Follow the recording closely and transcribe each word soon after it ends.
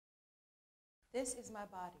This is my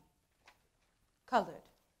body. Colored.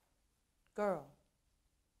 Girl.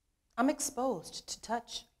 I'm exposed to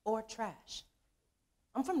touch or trash.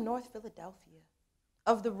 I'm from North Philadelphia.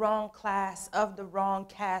 Of the wrong class, of the wrong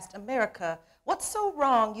caste. America, what's so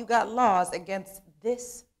wrong you got laws against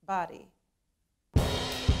this body?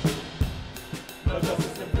 Not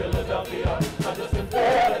justice in Philadelphia, not just in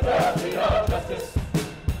Philadelphia, justice.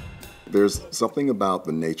 There's something about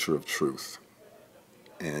the nature of truth.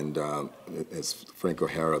 And as Frank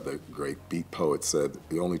O'Hara, the great beat poet, said,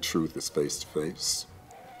 the only truth is face to face.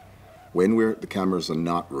 When the cameras are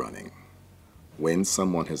not running, when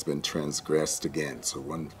someone has been transgressed again, so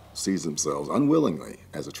one sees themselves unwillingly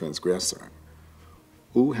as a transgressor,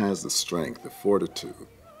 who has the strength, the fortitude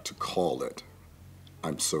to call it,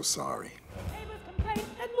 I'm so sorry?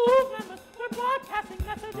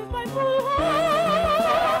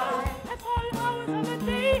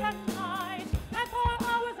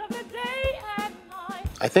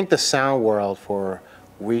 I think the sound world for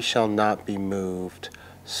We Shall Not Be Moved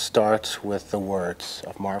starts with the words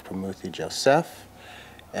of Marc Bamuthi Joseph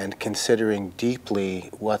and considering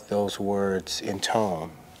deeply what those words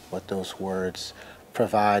intone, what those words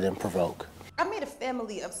provide and provoke. I made a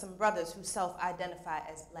family of some brothers who self-identify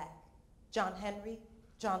as black. John Henry,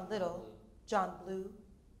 John Little, John Blue,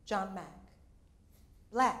 John Mack.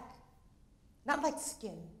 Black, not like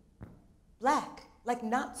skin. Black, like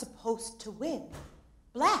not supposed to win.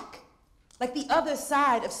 Black, like the other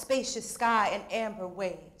side of spacious sky and amber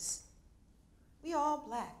waves. We all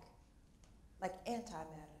black, like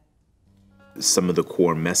antimatter. Some of the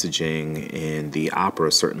core messaging in the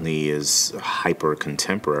opera certainly is hyper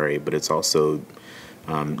contemporary, but it's also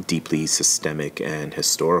deeply systemic and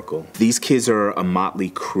historical. These kids are a motley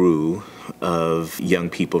crew of young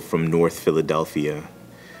people from North Philadelphia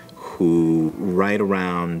who right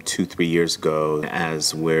around 2-3 years ago,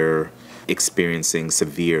 as we're experiencing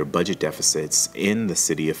severe budget deficits in the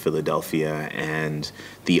city of Philadelphia and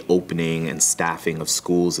the opening and staffing of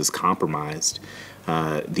schools is compromised,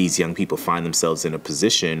 these young people find themselves in a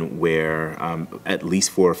position where, at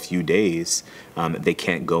least for a few days, they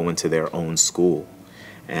can't go into their own school.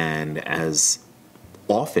 And as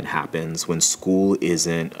often happens, when school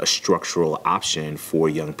isn't a structural option for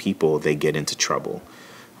young people, they get into trouble,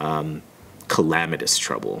 calamitous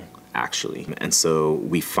trouble, actually. And so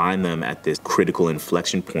we find them at this critical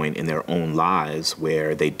inflection point in their own lives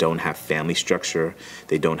where they don't have family structure,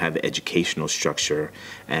 they don't have educational structure,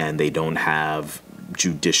 and they don't have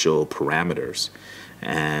judicial parameters.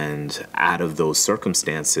 And out of those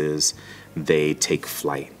circumstances, they take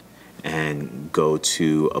flight and go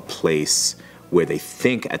to a place where they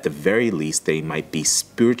think at the very least they might be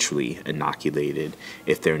spiritually inoculated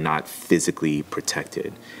if they're not physically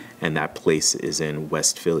protected. And that place is in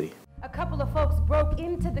West Philly. A couple of folks broke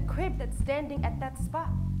into the crib that's standing at that spot.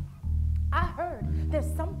 I heard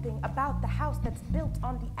there's something about the house that's built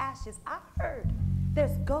on the ashes. I heard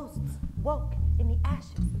there's ghosts woke in the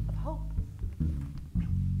ashes of hope.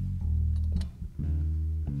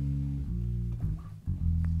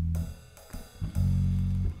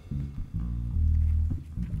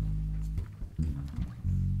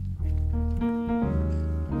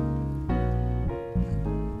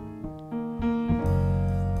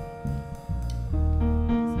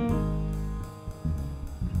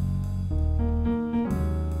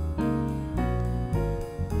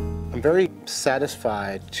 I'm very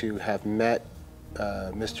satisfied to have met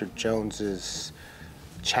Mr. Jones's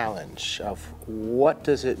challenge of what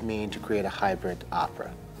does it mean to create a hybrid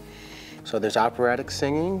opera. So there's operatic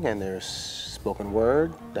singing, and there's spoken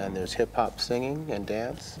word, and there's hip-hop singing and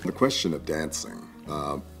dance. The question of dancing,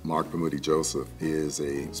 Marc Bamuthi Joseph is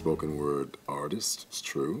a spoken word artist, it's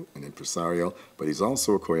true, an impresario, but he's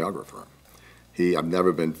also a choreographer. I've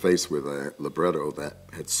never been faced with a libretto that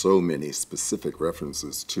had so many specific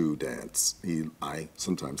references to dance. I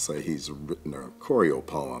sometimes say he's written a choreo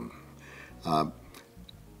poem.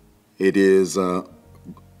 It is an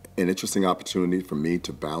interesting opportunity for me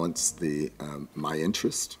to balance my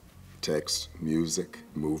interest, text, music,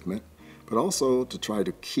 movement, but also to try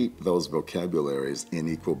to keep those vocabularies in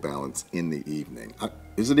equal balance in the evening.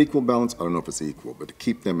 Is it equal balance? I don't know if it's equal, but to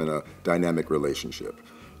keep them in a dynamic relationship.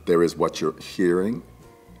 There is what you're hearing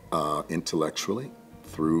intellectually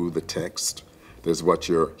through the text. There's what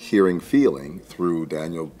you're hearing, feeling through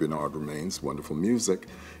Daniel Bernard Roumain's wonderful music.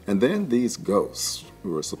 And then these ghosts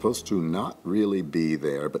who are supposed to not really be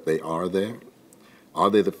there, but they are there. Are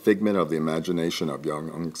they the figment of the imagination of young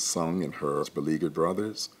Aung Sung and her beleaguered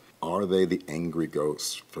brothers? Are they the angry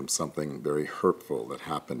ghosts from something very hurtful that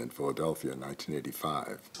happened in Philadelphia in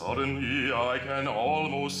 1985? Suddenly I can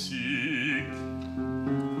almost see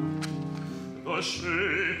the the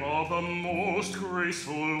shape of the most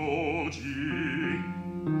graceful orgy.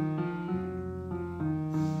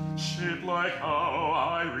 Shaped like how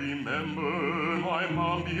I remember my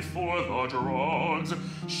mom before the drugs.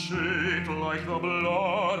 Shaped like the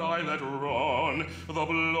blood I let run, the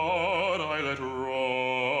blood I let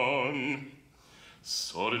run.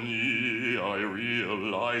 Suddenly I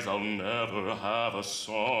realize I'll never have a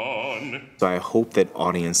son. So I hope that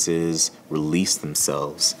audiences release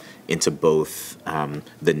themselves into both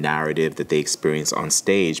the narrative that they experience on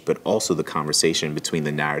stage, but also the conversation between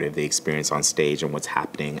the narrative they experience on stage and what's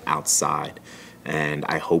happening outside. And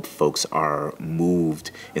I hope folks are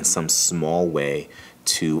moved in some small way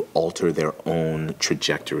to alter their own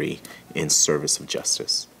trajectory in service of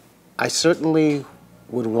justice. I certainly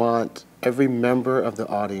would want every member of the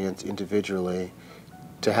audience individually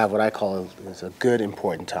to have what I call is a good,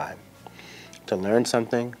 important time, to learn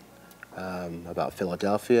something about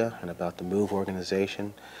Philadelphia and about the MOVE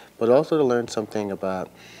organization, but also to learn something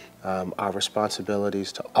about our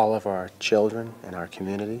responsibilities to all of our children and our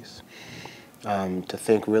communities, to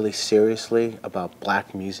think really seriously about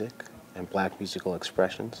Black music and Black musical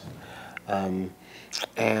expressions,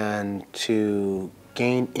 and to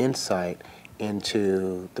gain insight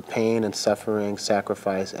into the pain and suffering,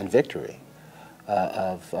 sacrifice, and victory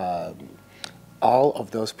of all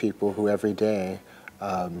of those people who every day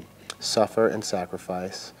suffer and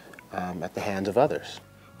sacrifice at the hands of others.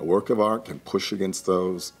 A work of art can push against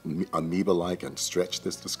those, amoeba-like, and stretch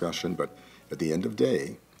this discussion, but at the end of the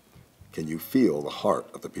day, can you feel the heart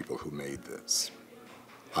of the people who made this?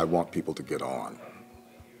 I want people to get on.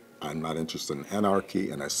 I'm not interested in anarchy,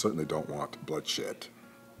 and I certainly don't want bloodshed.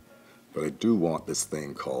 But I do want this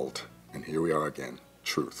thing called, and here we are again,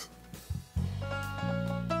 truth.